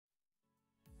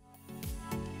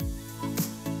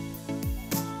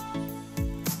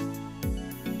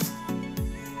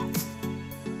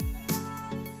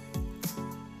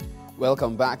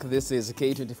Welcome back. This is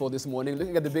K24 This Morning,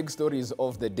 looking at the big stories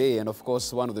of the day. And of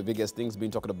course, one of the biggest things being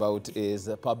talked about is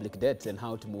public debt and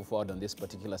how to move forward on this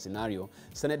particular scenario.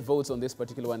 Senate votes on this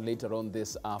particular one later on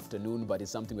this afternoon, but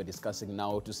it's something we're discussing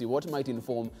now to see what might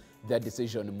inform their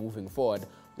decision moving forward.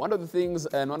 One of the things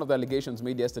and one of the allegations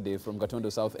made yesterday from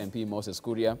Gatondo South MP Moses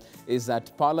Kuria is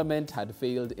that Parliament had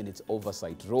failed in its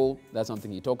oversight role. That's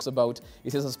something he talks about. He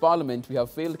says, as Parliament, we have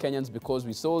failed Kenyans because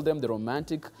we sold them the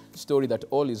romantic story that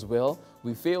all is well.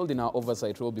 We failed in our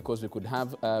oversight role because we could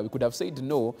have said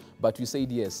no, but we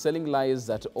said yes, selling lies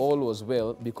that all was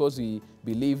well because we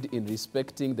believed in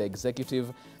respecting the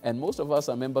executive. And most of us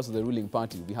are members of the ruling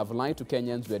party. We have lied to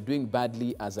Kenyans. We are doing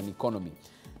badly as an economy.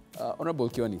 Honorable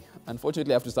Kioni,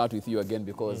 unfortunately I have to start with you again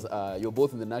because you're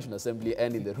both in the National Assembly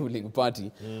and in the ruling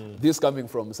party. This coming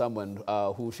from someone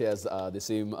who shares the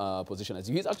same position as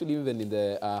you. He's actually even in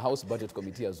the House Budget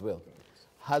Committee as well.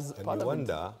 Has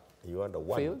Parliament you wonder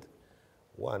failed?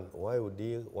 One, why would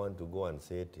he want to go and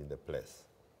say it in the place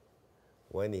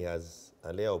when he has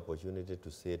a rare opportunity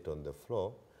to say it on the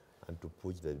floor and to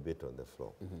push the debate on the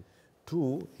floor?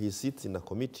 Two, he sits in a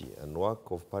committee, and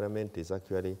work of Parliament is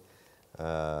actually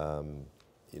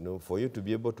for you to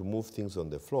be able to move things on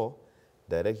the floor,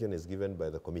 direction is given by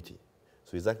the committee.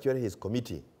 So it's actually his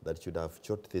committee that should have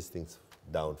shot these things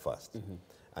down first.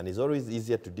 And it's always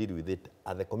easier to deal with it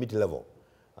at the committee level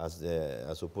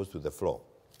as opposed to the floor.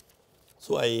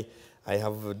 So I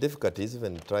have difficulties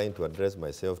even trying to address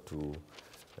myself to,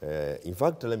 in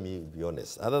fact, let me be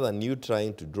honest, other than you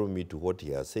trying to draw me to what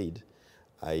he has said,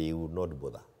 I would not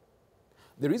bother.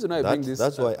 The reason I bring this,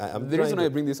 that's why I'm the reason I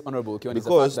bring this, Honorable Kioni, is the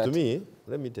because fact that to me,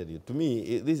 let me tell you, to me,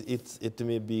 it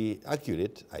may be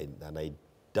accurate, and I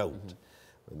doubt,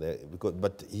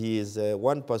 but he is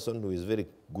one person who is very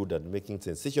good at making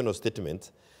sensational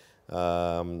statements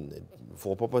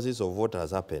for purposes of what has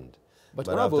happened. But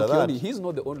Honorable Kioni, he's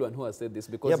not the only one who has said this,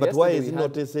 because but why is he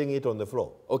not saying it on the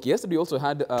floor? Okay, yesterday we also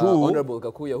had Honorable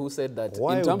Kakuya who said that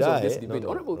in terms of this debate,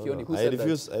 Honorable Kioni, who said that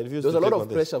there was a lot of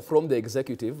pressure from the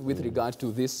executive with regard to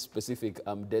this specific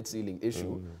debt ceiling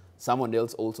issue. Someone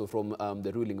else also from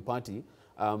the ruling party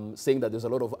saying that there's a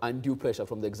lot of undue pressure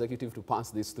from the executive to pass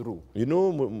this through. You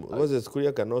know, Moses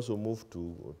Kuria can also move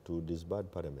to disband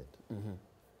Parliament.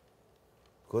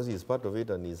 Because he's part of it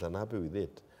and he's unhappy with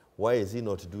it. Why is he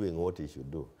not doing what he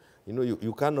should do? You know,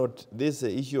 you cannot, this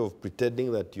issue of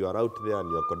pretending that you are out there and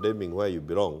you're condemning where you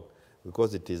belong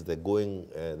because it is the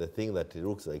thing that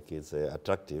looks like it's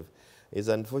attractive, is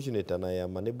unfortunate, and I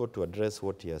am unable to address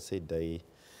what he has said.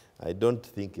 I don't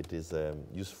think it is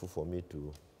useful for me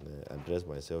to address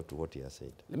myself to what he has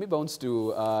said. Let me bounce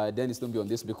to Dennis Lumbi on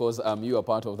this, because you are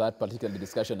part of that particular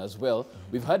discussion as well.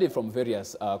 We've heard it from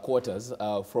various quarters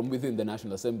from within the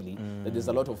National Assembly that there's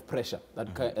a lot of pressure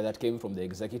that came from the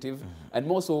executive, and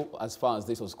more so as far as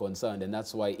this was concerned, and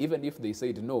that's why even if they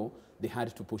said no, they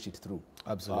had to push it through.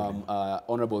 Absolutely.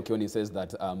 Honorable Kioni says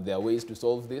that there are ways to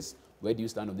solve this. Where do you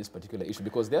stand on this particular issue?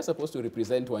 Because they're supposed to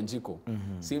represent Wanjiko.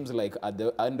 Seems like at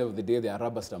the end of the day, they are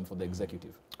rubber stamp for the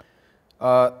executive.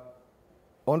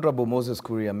 Honorable Moses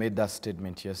Kuria made that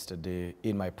statement yesterday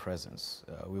in my presence.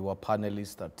 We were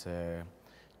panelists at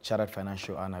Chartered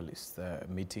Financial Analysts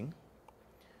meeting.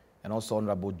 And also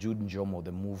Honorable Jude Njomo,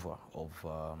 the mover of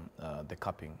the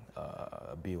capping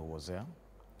bill, was there.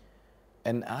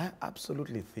 And I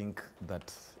absolutely think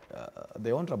that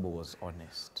the Honorable was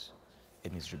honest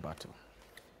in his rebuttal.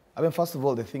 I mean, first of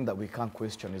all, the thing that we can't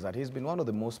question is that he's been one of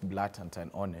the most blatant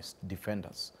and honest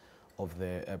defenders of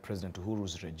the President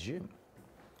Uhuru's regime.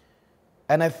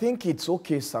 And I think it's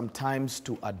okay sometimes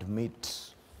to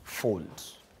admit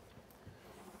fault.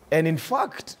 And in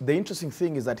fact, the interesting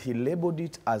thing is that he labeled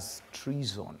it as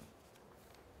treason,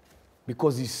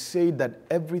 because he said that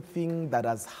everything that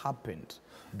has happened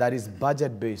that is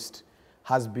budget-based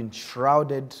has been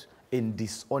shrouded in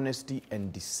dishonesty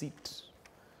and deceit.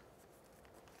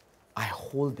 I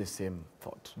hold the same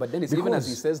thought. But then, even as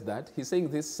he says that, he's saying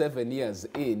this 7 years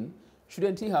in,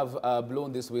 shouldn't he have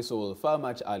blown this whistle far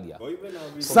much earlier?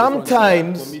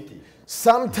 Sometimes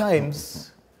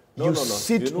you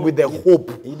sit with the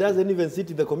hope. He doesn't even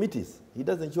sit in the committees. He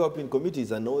doesn't show up in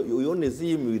committees, and you only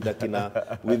see him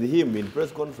with him in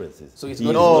press conferences. So he's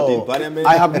not in Parliament.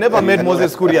 I have never met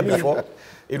Moses Kuria before.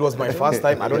 It was my first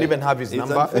time. I don't even have his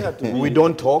number. We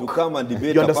don't talk. To come and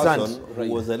debate you understand? A person who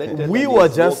was elected we were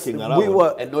just, and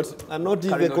not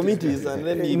in the committees. And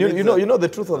then you know the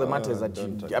truth of the matter is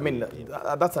that, I mean,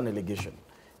 that's an allegation.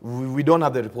 We don't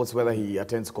have the reports whether he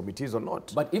attends committees or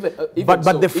not. But even but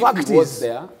so, the fact if he was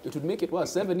there, it would make it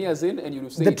worse. 7 years in, and you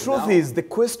would say the truth is, the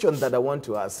question that I want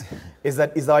to ask is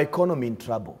that, is our economy in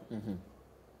trouble?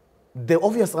 The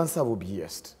obvious answer would be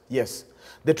yes. Yes.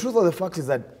 The truth of the fact is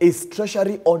that is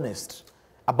Treasury honest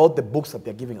about the books that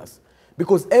they're giving us?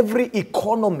 Because every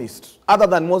economist, other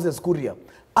than Moses Kuria,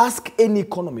 ask any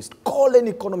economist, call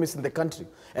any economist in the country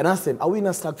and ask them, are we in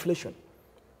a stagflation?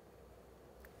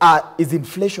 Is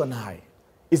inflation high?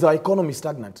 Is our economy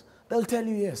stagnant? They'll tell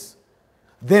you yes.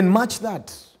 Then match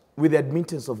that with the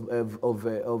admittance of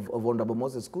Honorable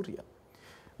Moses Kuria.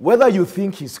 Whether you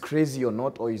think he's crazy or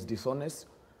not, or he's dishonest,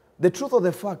 the truth of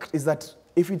the fact is that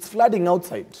if it's flooding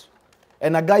outside,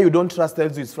 and a guy you don't trust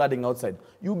tells you it's flooding outside,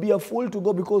 you'll be a fool to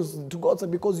go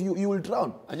outside because you will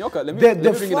drown. Anyoka, let me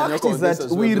the bring in fact Anyoka is on this that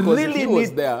as well, we because really he was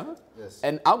need... there. Yes.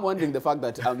 And I'm wondering the fact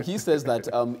that he says that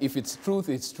if it's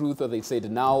truth, or they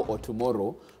said now or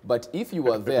tomorrow. But if you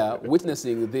were there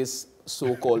witnessing this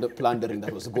so-called plundering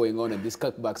that was going on and these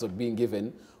cutbacks are being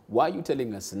given, why are you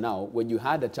telling us now when you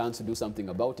had a chance to do something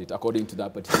about it, according to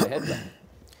that particular headline?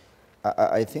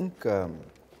 I think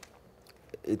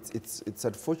it's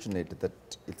unfortunate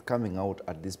that it's coming out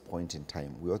at this point in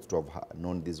time. We ought to have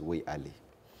known this way early.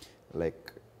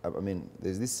 Like, I mean,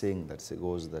 there's this saying that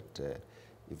goes that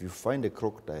if you find a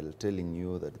crocodile telling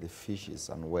you that the fish is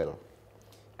unwell,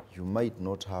 you might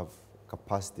not have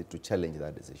capacity to challenge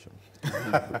that decision.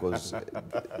 Because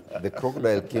the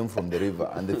crocodile came from the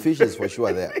river and the fish is for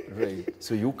sure there. Right.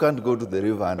 So you can't go to the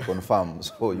river and confirm,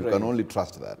 so you can only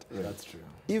trust that. Right. That's true.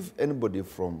 If anybody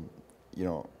from,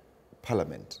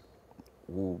 Parliament,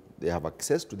 who they have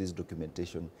access to this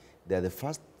documentation, they are the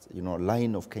first,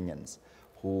 line of Kenyans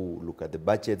who look at the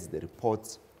budgets, the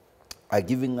reports, are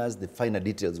giving us the finer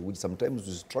details, which sometimes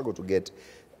we struggle to get,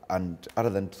 and other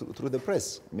than through the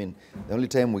press. I mean, the only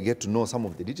time we get to know some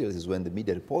of the details is when the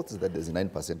media reports that there's a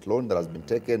 9% loan that has been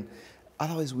taken.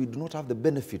 Otherwise, we do not have the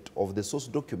benefit of the source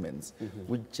documents,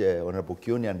 which Honorable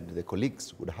Kioni and the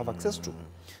colleagues would have access to.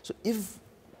 So if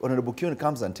Honorable Kioni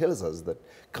comes and tells us that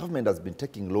government has been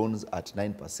taking loans at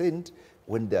 9%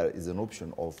 when there is an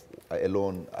option of a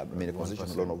loan, a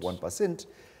constitutional loan of 1%,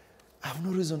 I have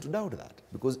no reason to doubt that.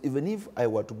 Because even if I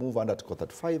were to move under Article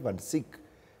 35 and seek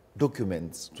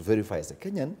documents to verify as a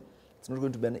Kenyan, it's not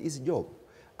going to be an easy job.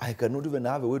 I cannot even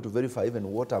have a way to verify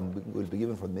even what will be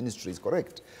given from the ministry is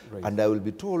correct. Right. And I will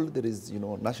be told there is,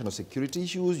 national security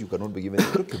issues, you cannot be given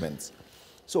the documents.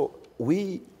 So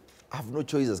we have no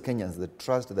choice as Kenyans that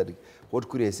trust that what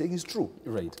Kuria is saying is true.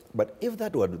 Right. But if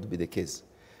that were to be the case,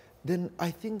 then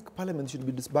I think Parliament should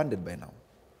be disbanded by now.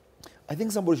 I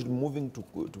think somebody should be moving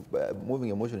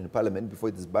a motion in Parliament before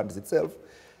it disbands itself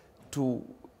to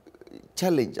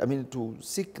challenge, to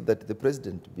seek that the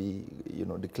president be,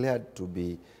 declared to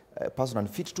be a person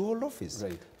unfit to hold office,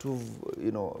 right.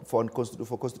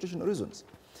 For constitutional reasons.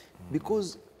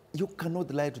 Because you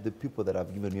cannot lie to the people that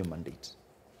have given you a mandate.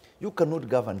 You cannot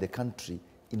govern the country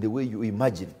in the way you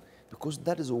imagine, because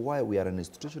that is why we are an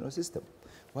institutional system,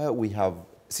 why we have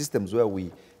systems where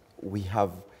we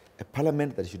have a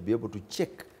parliament that should be able to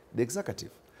check the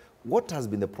executive. What has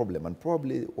been the problem, and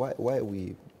probably why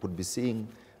we would be seeing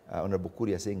Honorable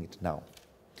Kuria saying it now.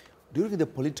 During the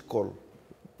political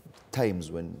times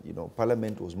when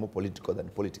Parliament was more political than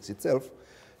politics itself,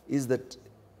 is that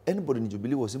anybody in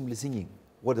Jubilee was simply singing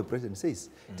what the president says.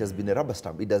 It has been a rubber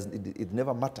stamp. It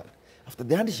never mattered. After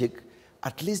the handshake,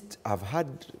 at least I've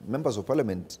had members of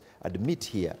Parliament admit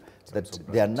here that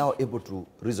they are now able to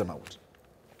reason out.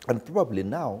 And probably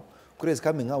now, Kuria is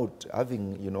coming out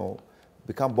having,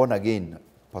 become born again,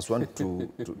 pursuant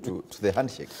to the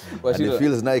handshake. Wachira, and he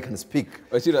feels now he can speak.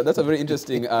 Wachira, that's a very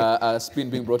interesting spin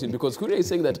being brought in, because Kuria is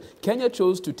saying that Kenya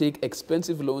chose to take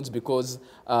expensive loans because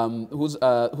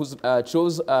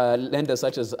chose lenders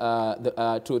such as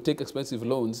to take expensive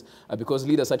loans because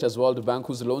leaders such as World Bank,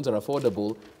 whose loans are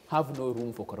affordable, have no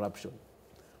room for corruption.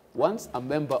 Once a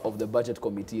member of the budget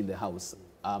committee in the House,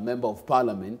 a member of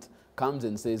Parliament, comes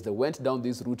and says they went down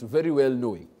this route very well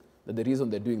knowing that the reason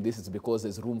they're doing this is because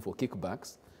there's room for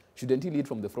kickbacks, shouldn't he lead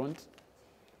from the front,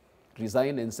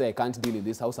 resign and say, I can't deal in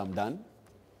this House, I'm done?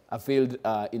 I failed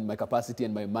in my capacity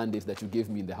and my mandate that you gave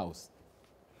me in the House?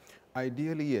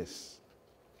 Ideally, yes.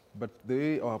 But the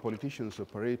way our politicians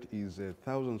operate is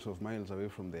thousands of miles away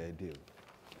from the ideal.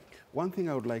 One thing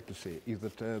I would like to say is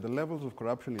that the levels of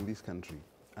corruption in this country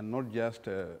are not just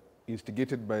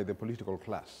instigated by the political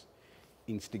class,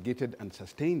 instigated and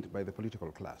sustained by the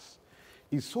political class,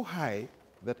 is so high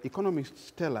that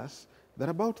economists tell us that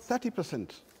about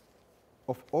 30%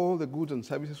 of all the goods and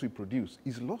services we produce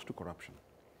is lost to corruption.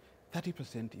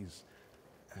 30% is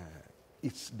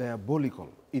it's diabolical.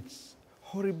 It's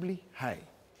horribly high.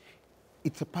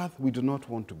 It's a path we do not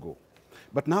want to go.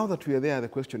 But now that we are there, the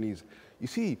question is, you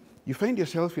see, you find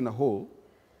yourself in a hole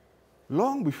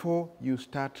long before you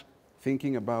start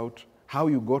thinking about how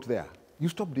you got there, you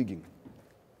stop digging.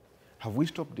 Have we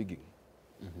stopped digging?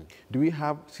 Do we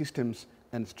have systems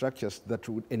and structures that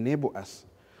would enable us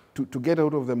to get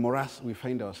out of the morass we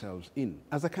find ourselves in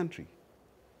as a country?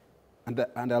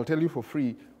 And I'll tell you for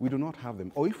free, we do not have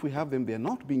them. Or if we have them, they're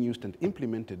not being used and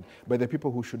implemented by the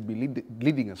people who should be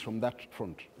leading us from that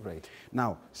front. Right.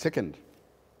 Now, second,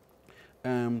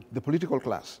 the political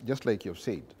class, just like you've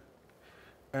said,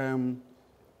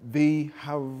 they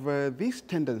have this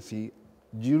tendency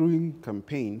during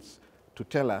campaigns to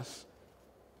tell us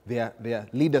they are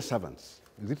leader servants.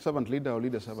 Is it servant leader or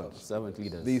leader servants? Servant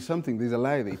leaders. There's a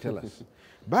lie they tell us.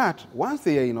 But once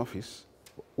they are in office,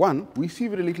 one, we see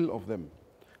very little of them.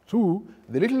 Two,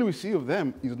 the little we see of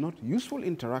them is not useful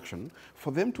interaction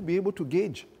for them to be able to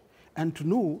gauge and to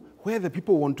know where the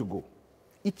people want to go.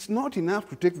 It's not enough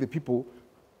to take the people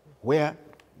where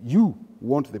you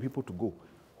want the people to go.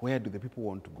 Where do the people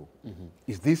want to go?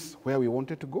 Is this where we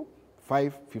wanted to go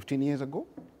 5, 15 years ago?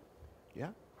 Yeah.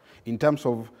 In terms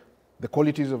of the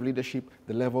qualities of leadership,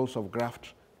 the levels of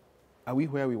graft, are we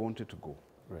where we wanted to go?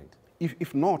 Right.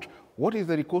 If not, what is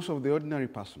the recourse of the ordinary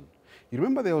person? You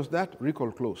remember there was that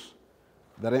recall clause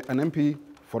that an MP,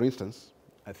 for instance,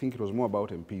 I think it was more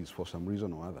about MPs for some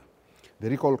reason or other, the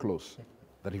recall clause,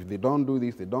 that if they don't do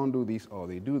this, or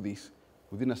they do this,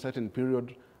 within a certain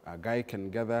period, a guy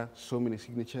can gather so many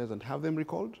signatures and have them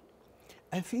recalled.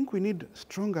 I think we need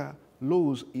stronger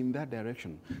laws in that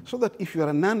direction, so that if you are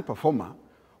a non-performer,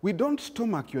 we don't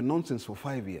stomach your nonsense for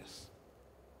 5 years.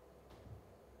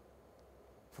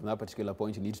 From that particular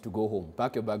point, you need to go home,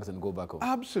 pack your bags and go back home.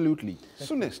 Absolutely,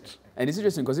 soonest. And it's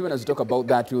interesting because even as we talk about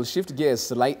that, we'll shift gears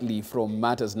slightly from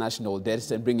matters national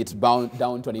debt and bring it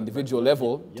down to an individual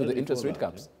level to the interest rate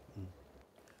caps.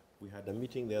 We had a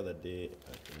meeting the other day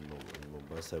in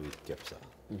Mombasa with KEPSA.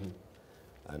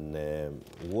 And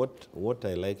what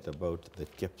I liked about the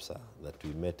KEPSA that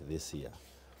we met this year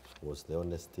was the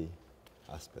honesty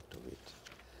aspect of it.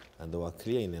 And they were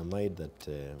clear in their mind that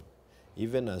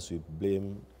even as we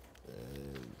blame,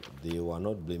 they were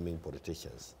not blaming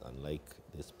politicians, unlike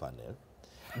this panel.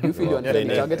 Do you feel you're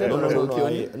unfairly targeted?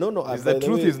 No. The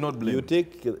truth is not blame. You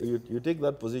take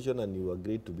that position and you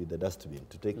agree to be the dustbin,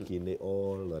 to take in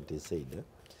all that is said.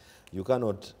 You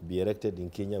cannot be elected in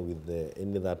Kenya with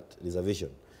any of that reservation.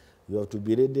 You have to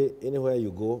be ready. Anywhere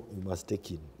you go, you must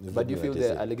take in. But do you feel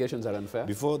the allegations are unfair?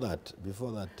 Before that,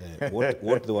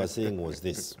 what they were saying was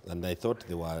this, and I thought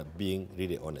they were being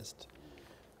really honest.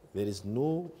 There is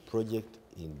no project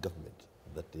in government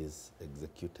that is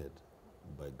executed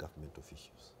by government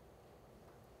officials.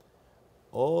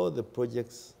 All the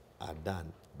projects are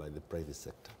done by the private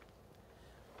sector,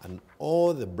 and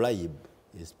all the bribe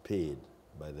is paid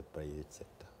by the private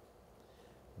sector.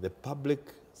 The public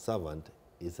servant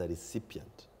is a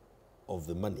recipient of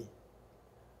the money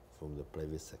from the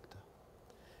private sector.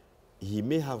 He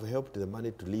may have helped the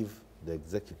money to leave the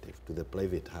executive to the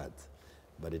private hands,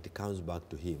 but it comes back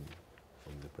to him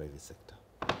from the private sector.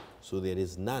 So there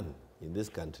is none in this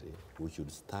country who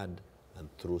should stand and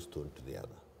throw stone to the other.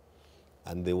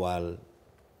 And they were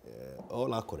all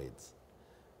accolades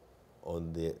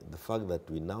on the fact that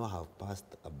we now have passed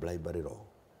a bribery law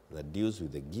that deals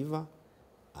with the giver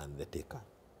and the taker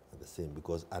at the same,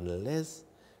 because unless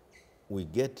we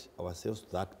get ourselves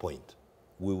to that point,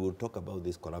 we will talk about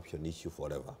this corruption issue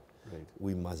forever. Right.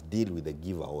 We must deal with the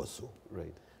giver also.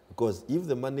 Right. Because if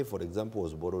the money, for example,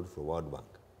 was borrowed from World Bank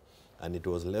and it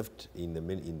was left in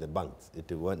the banks,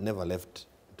 it was never left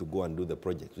to go and do the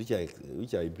projects, which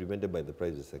are implemented by the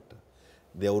private sector,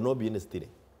 there will not be any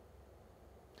stealing.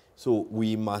 So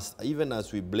we must, even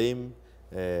as we blame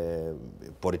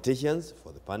politicians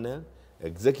for the panel,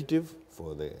 executive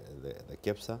for the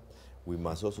KEPSA, we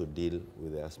must also deal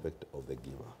with the aspect of the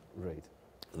giver. Right.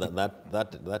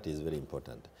 That is very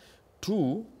important.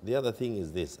 Two, the other thing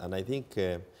is this, and I think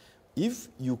if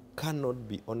you cannot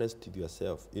be honest with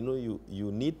yourself,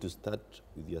 you need to start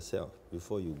with yourself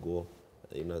before you go,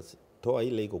 toa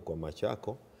ile iko kwa macho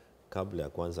yako kabla ya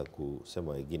kwanza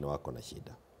kusema wengine wako na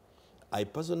shida. I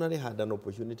personally had an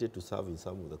opportunity to serve in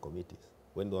some of the committees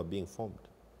when they were being formed.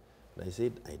 And I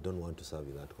said, I don't want to serve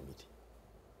in that committee.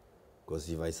 Because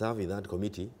if I serve in that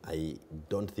committee, I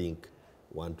don't think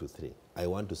 1, 2, 3. I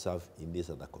want to serve in this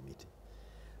other committee.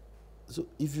 So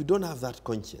if you don't have that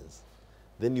conscience,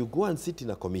 then you go and sit in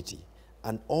a committee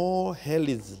and all hell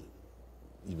is,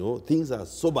 things are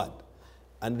so bad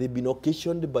and they've been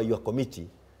occasioned by your committee.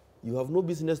 You have no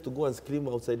business to go and scream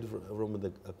outside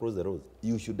across the road.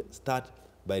 You should start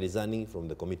by resigning from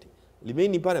the committee.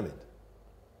 Remain in parliament,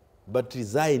 but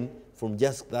resign from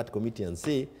just that committee and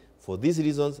say, for these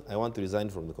reasons, I want to resign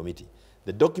from the committee.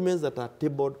 the documents that are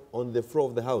tabled on the floor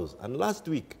of the House. And last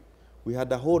week, we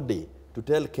had a whole day to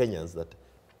tell Kenyans that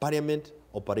Parliament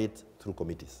operates through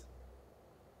committees.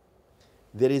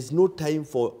 There is no time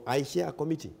for I chair a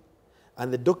committee.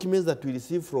 And the documents that we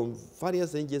receive from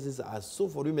various agencies are so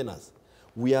voluminous.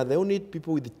 We are the only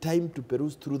people with time to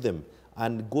peruse through them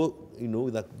and go,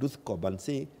 with a tooth comb and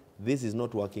say, this is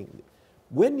not working.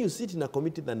 When you sit in a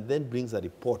committee that then brings a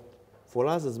report for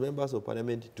us as members of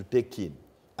Parliament to take in,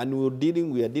 and we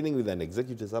are dealing with an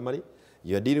executive summary,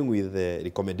 you are dealing with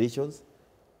recommendations,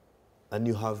 and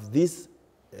you have this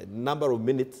number of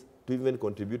minutes to even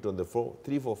contribute on the floor,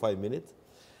 3, 4, 5 minutes,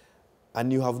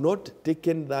 and you have not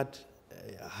taken that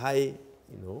high,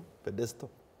 pedestal.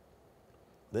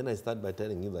 Then I start by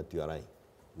telling you that you are lying.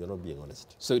 You're not being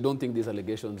honest. So you don't think these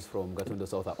allegations from Gatundu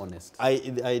South are honest?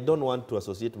 I don't want to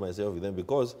associate myself with them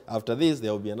because after this,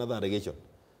 there will be another allegation.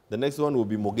 The next one will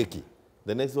be Mogeki.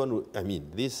 The next one will,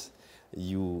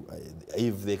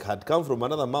 if they had come from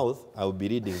another mouth, I would be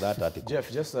reading that article.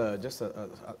 Jeff, just a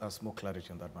small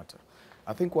clarity on that matter.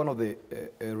 I think one of the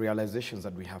realizations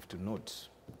that we have to note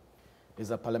is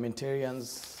that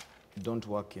parliamentarians don't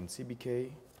work in CBK,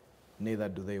 neither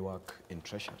do they work in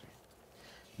Treasury.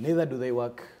 Neither do they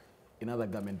work in other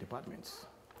government departments.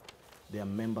 They are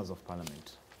members of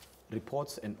Parliament.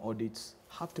 Reports and audits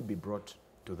have to be brought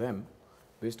to them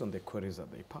based on the queries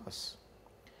that they pass.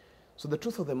 So the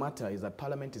truth of the matter is that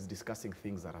Parliament is discussing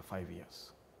things that are 5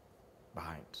 years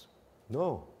behind.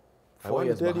 No. 4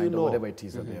 years behind or whatever it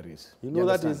is that there is.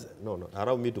 That is, no,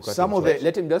 allow me to cut some of the,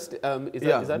 let him just, the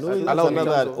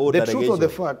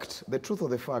truth of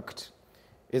the fact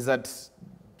is that,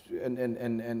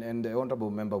 and the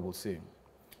honorable member will say,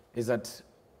 is that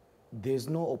there's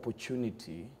no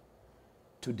opportunity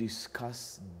to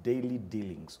discuss daily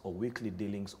dealings or weekly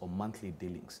dealings or monthly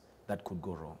dealings that could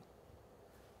go wrong.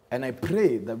 And I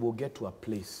pray that we'll get to a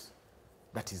place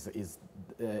that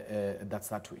that's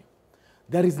that way.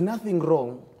 There is nothing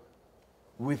wrong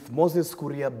with Moses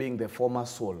Kuria being the former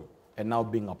Saul and now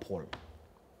being a Paul.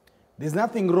 There's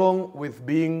nothing wrong with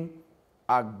being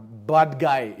a bad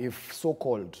guy, if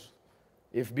so-called,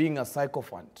 if being a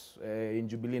sycophant in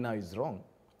Jubilee now is wrong.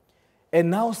 And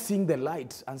now seeing the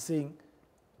light and saying,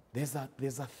 there's a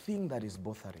thing that is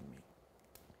bothering me.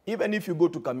 Even if you go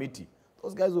to committee,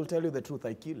 those guys will tell you the truth,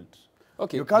 I killed.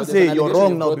 Okay, you can't say you're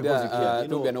wrong now because you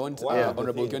killed. I want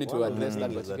Honorable Kioni to address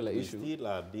that particular issue. We still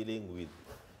are dealing with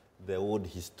the old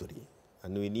history,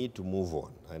 and we need to move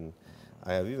on. And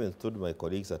I have even told my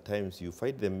colleagues at times, you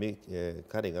find them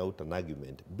carrying out an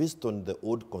argument based on the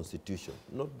old constitution,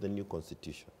 not the new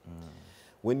constitution.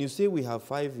 When you say we have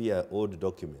 5-year-old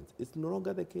documents, it's no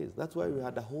longer the case. That's why we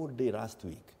had a whole day last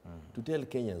week to tell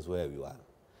Kenyans where we are.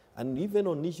 And even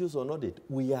on issues on audit,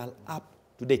 we are up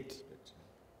to date.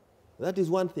 That is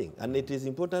one thing. And it is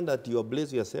important that you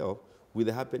ablaze yourself with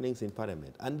the happenings in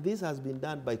Parliament. And this has been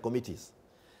done by committees.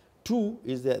 2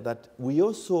 is that we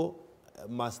also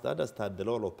must understand the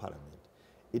role of Parliament.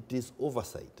 It is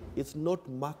oversight. It's not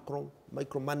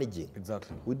micromanaging.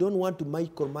 Exactly. We don't want to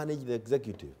micromanage the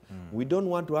executive. We don't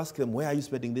want to ask them, where are you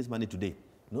spending this money today?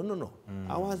 No.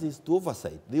 Ours is to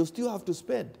oversight. They'll still have to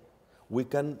spend. We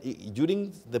can,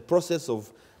 during the process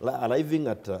of arriving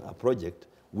at a project,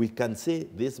 we can say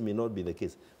this may not be the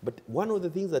case. But one of the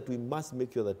things that we must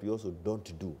make sure that we also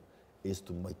don't do is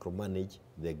to micromanage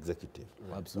the executive.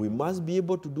 Absolutely. We must be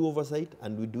able to do oversight,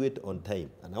 and we do it on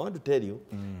time. And I want to tell you,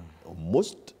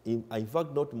 most, in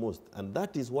fact not most, and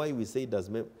that is why we said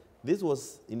this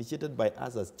was initiated by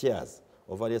us as chairs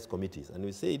of various committees. And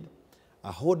we said,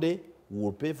 a whole day, we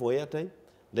will pay for airtime,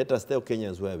 let us tell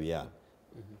Kenyans where we are.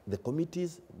 The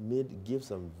committees give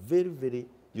some very, very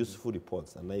useful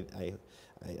reports, and I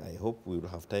hope we will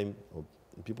have time, or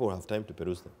people will have time to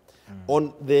peruse them.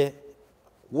 On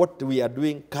what we are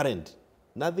doing current,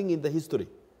 nothing in the history,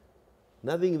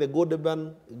 nothing in the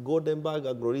Goldenberg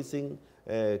agro-leasing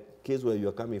case where you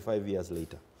are coming 5 years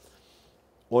later.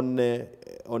 Even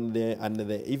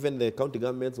the county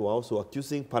governments were also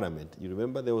accusing Parliament. You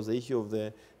remember there was the issue of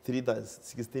the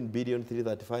 16 billion,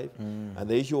 335, and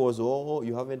the issue was, oh,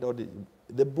 you haven't audited.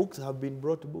 The books have been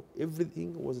brought to book.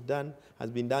 Everything has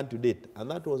been done to date,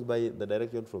 and that was by the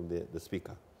direction from the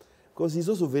Speaker. Because he's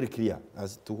also very clear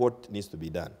as to what needs to be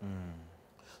done.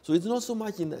 So it's not so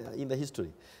much in the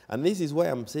history. And this is why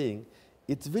I'm saying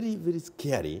it's very, very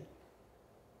scary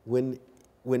when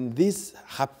this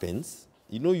happens.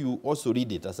 You know, you also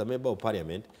read it as a member of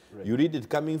Parliament. Right. You read it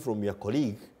coming from your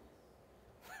colleague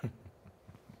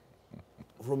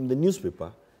from the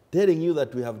newspaper telling you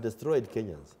that we have destroyed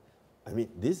Kenyans. I mean,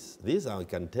 this I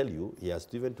can tell you, he has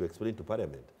even to explain to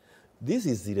Parliament. This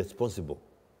is irresponsible.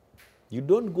 You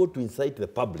don't go to incite the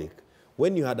public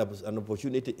when you had an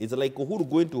opportunity. It's like Uhuru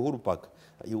going to Uhuru Park.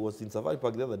 He was in Safari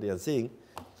Park the other day and saying,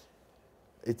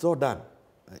 it's all done.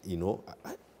 You know,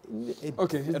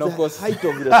 Okay, it's and of course, height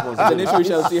of responsibility. the issue we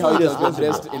shall see how it has been Irresponsible.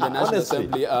 addressed in the National Honestly,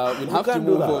 Assembly. We'll have to can't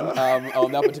do move that.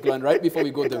 on that particular one. Right before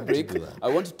we go to the break, do that. I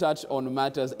want to touch on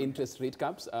matters interest rate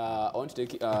caps. I want to,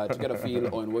 to get a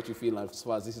feel on what you feel as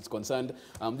far as this is concerned.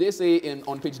 They say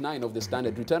on page 9 of the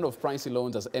Standard, return of pricey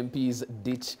loans as MPs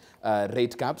ditch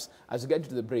rate caps. As we get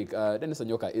to the break, Dennis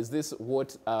Anyoka, is this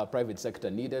what private sector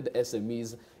needed,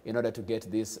 SMEs, in order to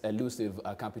get this elusive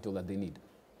capital that they need?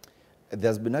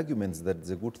 There's been arguments that it's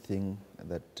a good thing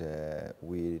that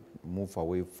we move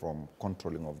away from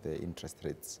controlling of the interest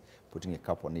rates, putting a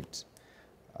cap on it.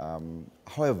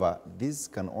 However, this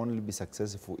can only be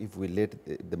successful if we let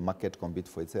the market compete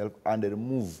for itself and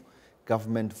remove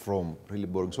government from really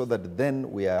borrowing, so that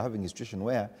then we are having a situation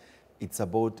where it's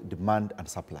about demand and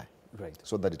supply, Right.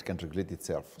 so that it can regulate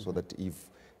itself, so that if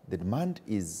the demand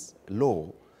is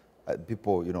low,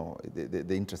 people, you know,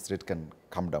 the interest rate can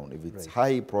come down. If it's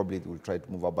high, probably it will try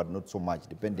to move up, but not so much,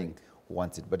 depending who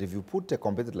wants it. But if you put a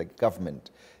competitor like government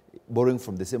borrowing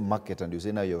from the same market and you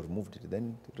say now you've removed it,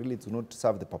 then really it will not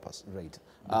serve the purpose. Right.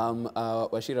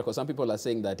 Wachira, because some people are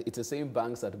saying that it's the same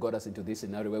banks that got us into this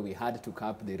scenario where we had to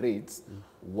cap the rates.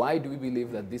 Why do we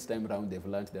believe that this time around they've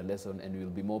learned their lesson and will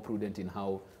be more prudent in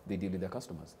how they deal with their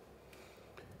customers?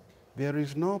 There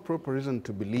is no proper reason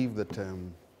to believe that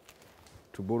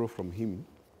to borrow from him,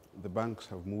 the banks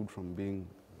have moved from being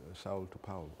Saul to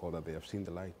Paul, or that they have seen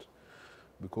the light.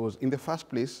 Because in the first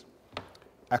place,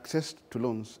 access to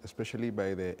loans, especially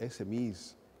by the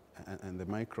SMEs and the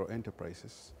micro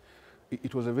enterprises,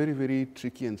 it was a very, very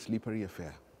tricky and slippery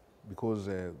affair, because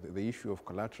the issue of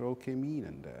collateral came in,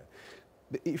 and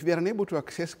if they are unable to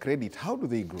access credit, how do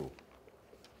they grow?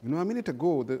 You know, a minute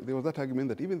ago, there was that argument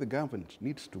that even the government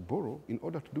needs to borrow in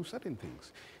order to do certain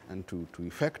things and to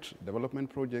effect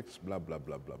development projects, blah, blah,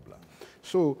 blah, blah, blah.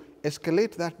 So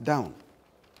escalate that down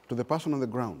to the person on the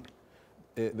ground,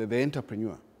 the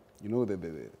entrepreneur, you know, the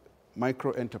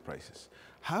micro enterprises.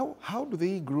 How do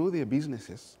they grow their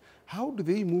businesses? How do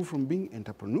they move from being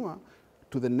entrepreneur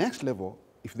to the next level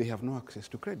if they have no access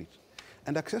to credit?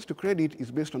 And access to credit is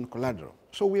based on collateral.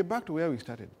 So we're back to where we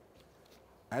started.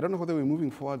 I don't know whether we're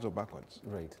moving forwards or backwards.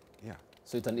 Right. Yeah.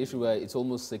 So it's an issue where it's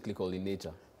almost cyclical in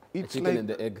nature. It's a chicken like and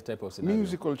the egg type of scenario.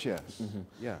 Musical chairs.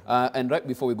 Yeah. And right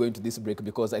before we go into this break,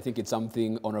 because I think it's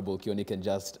something Honorable Kioni can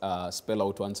just spell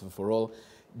out once and for all,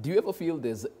 do you ever feel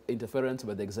there's interference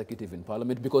by the executive in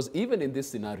Parliament? Because even in this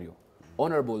scenario,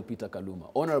 Honorable Peter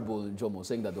Kaluma, Honorable Njomo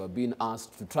saying that they were being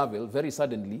asked to travel very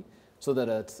suddenly so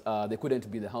that they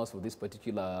couldn't be in the House for this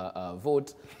particular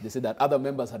vote. They said that other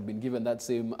members had been given that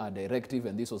same directive,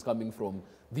 and this was coming from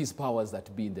these powers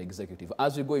that be in the executive.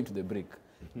 As we go into the break,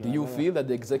 do you feel that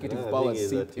the executive powers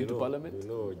seep into Parliament? You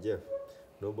know, Jeff,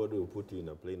 nobody will put you in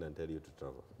a plane and tell you to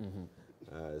travel.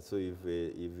 So if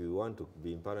you want to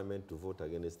be in Parliament to vote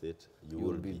against it, you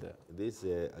will be there. This,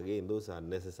 again, those are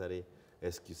necessary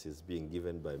excuses being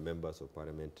given by members of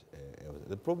Parliament.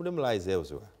 The problem lies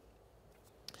elsewhere.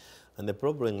 And the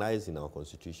problem lies in our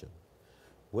Constitution.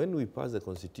 When we passed the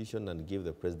Constitution and gave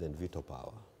the President veto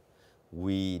power,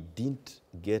 we didn't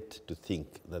get to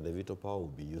think that the veto power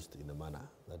would be used in the manner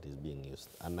that is being used.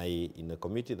 And in a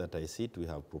committee that I sit, we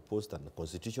have proposed a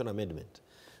constitution amendment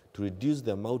to reduce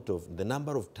the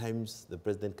number of times the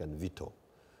President can veto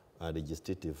a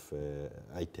legislative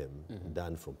item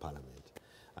done from Parliament.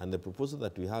 And the proposal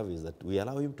that we have is that we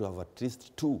allow him to have at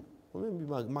least 2, or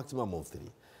maybe maximum of 3.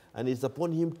 And it's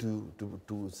upon him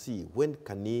to see when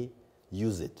can he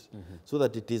use it, so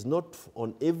that it is not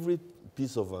on every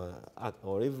piece of act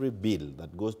or every bill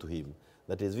that goes to him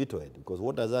that is vetoed. Because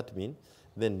what does that mean?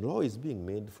 Then law is being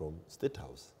made from State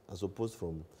House as opposed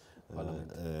from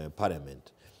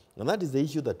Parliament. And that is the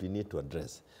issue that we need to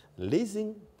address.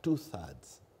 Raising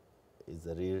 2/3 is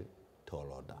a real tall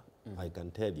order. I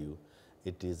can tell you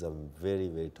it is a very,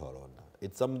 very tall order.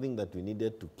 It's something that we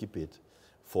needed to keep it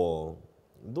for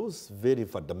those very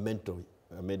fundamental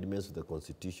amendments to the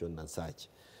Constitution and such.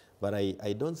 But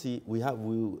I don't see, we've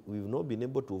not been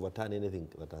able to overturn anything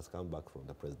that has come back from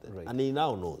the President. Right. And he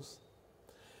now knows.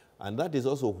 And that is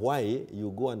also why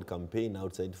you go and campaign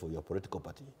outside for your political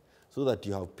party, so that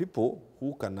you have people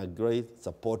who can agree,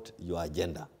 support your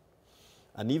agenda.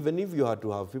 And even if you have to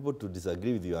have people to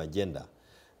disagree with your agenda,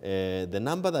 the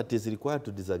number that is required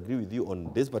to disagree with you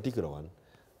on this particular one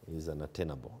is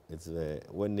unattainable. It's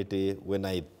when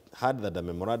I heard that the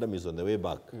memorandum is on the way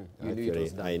back, You knew it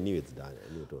was done. I knew it's done.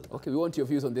 I knew it was done. Okay, we want your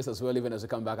views on this as well, even as we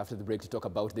come back after the break to talk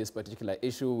about this particular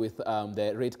issue with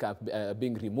the rate cap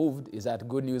being removed. Is that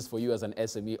good news for you as an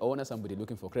SME owner, somebody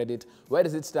looking for credit? Where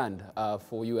does it stand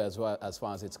for you as well, as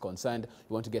far as it's concerned?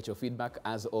 We want to get your feedback,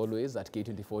 as always, at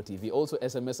K24 TV. Also,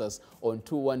 SMS us on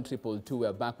 21222.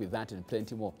 We're back with that and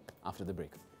plenty more after the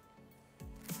break.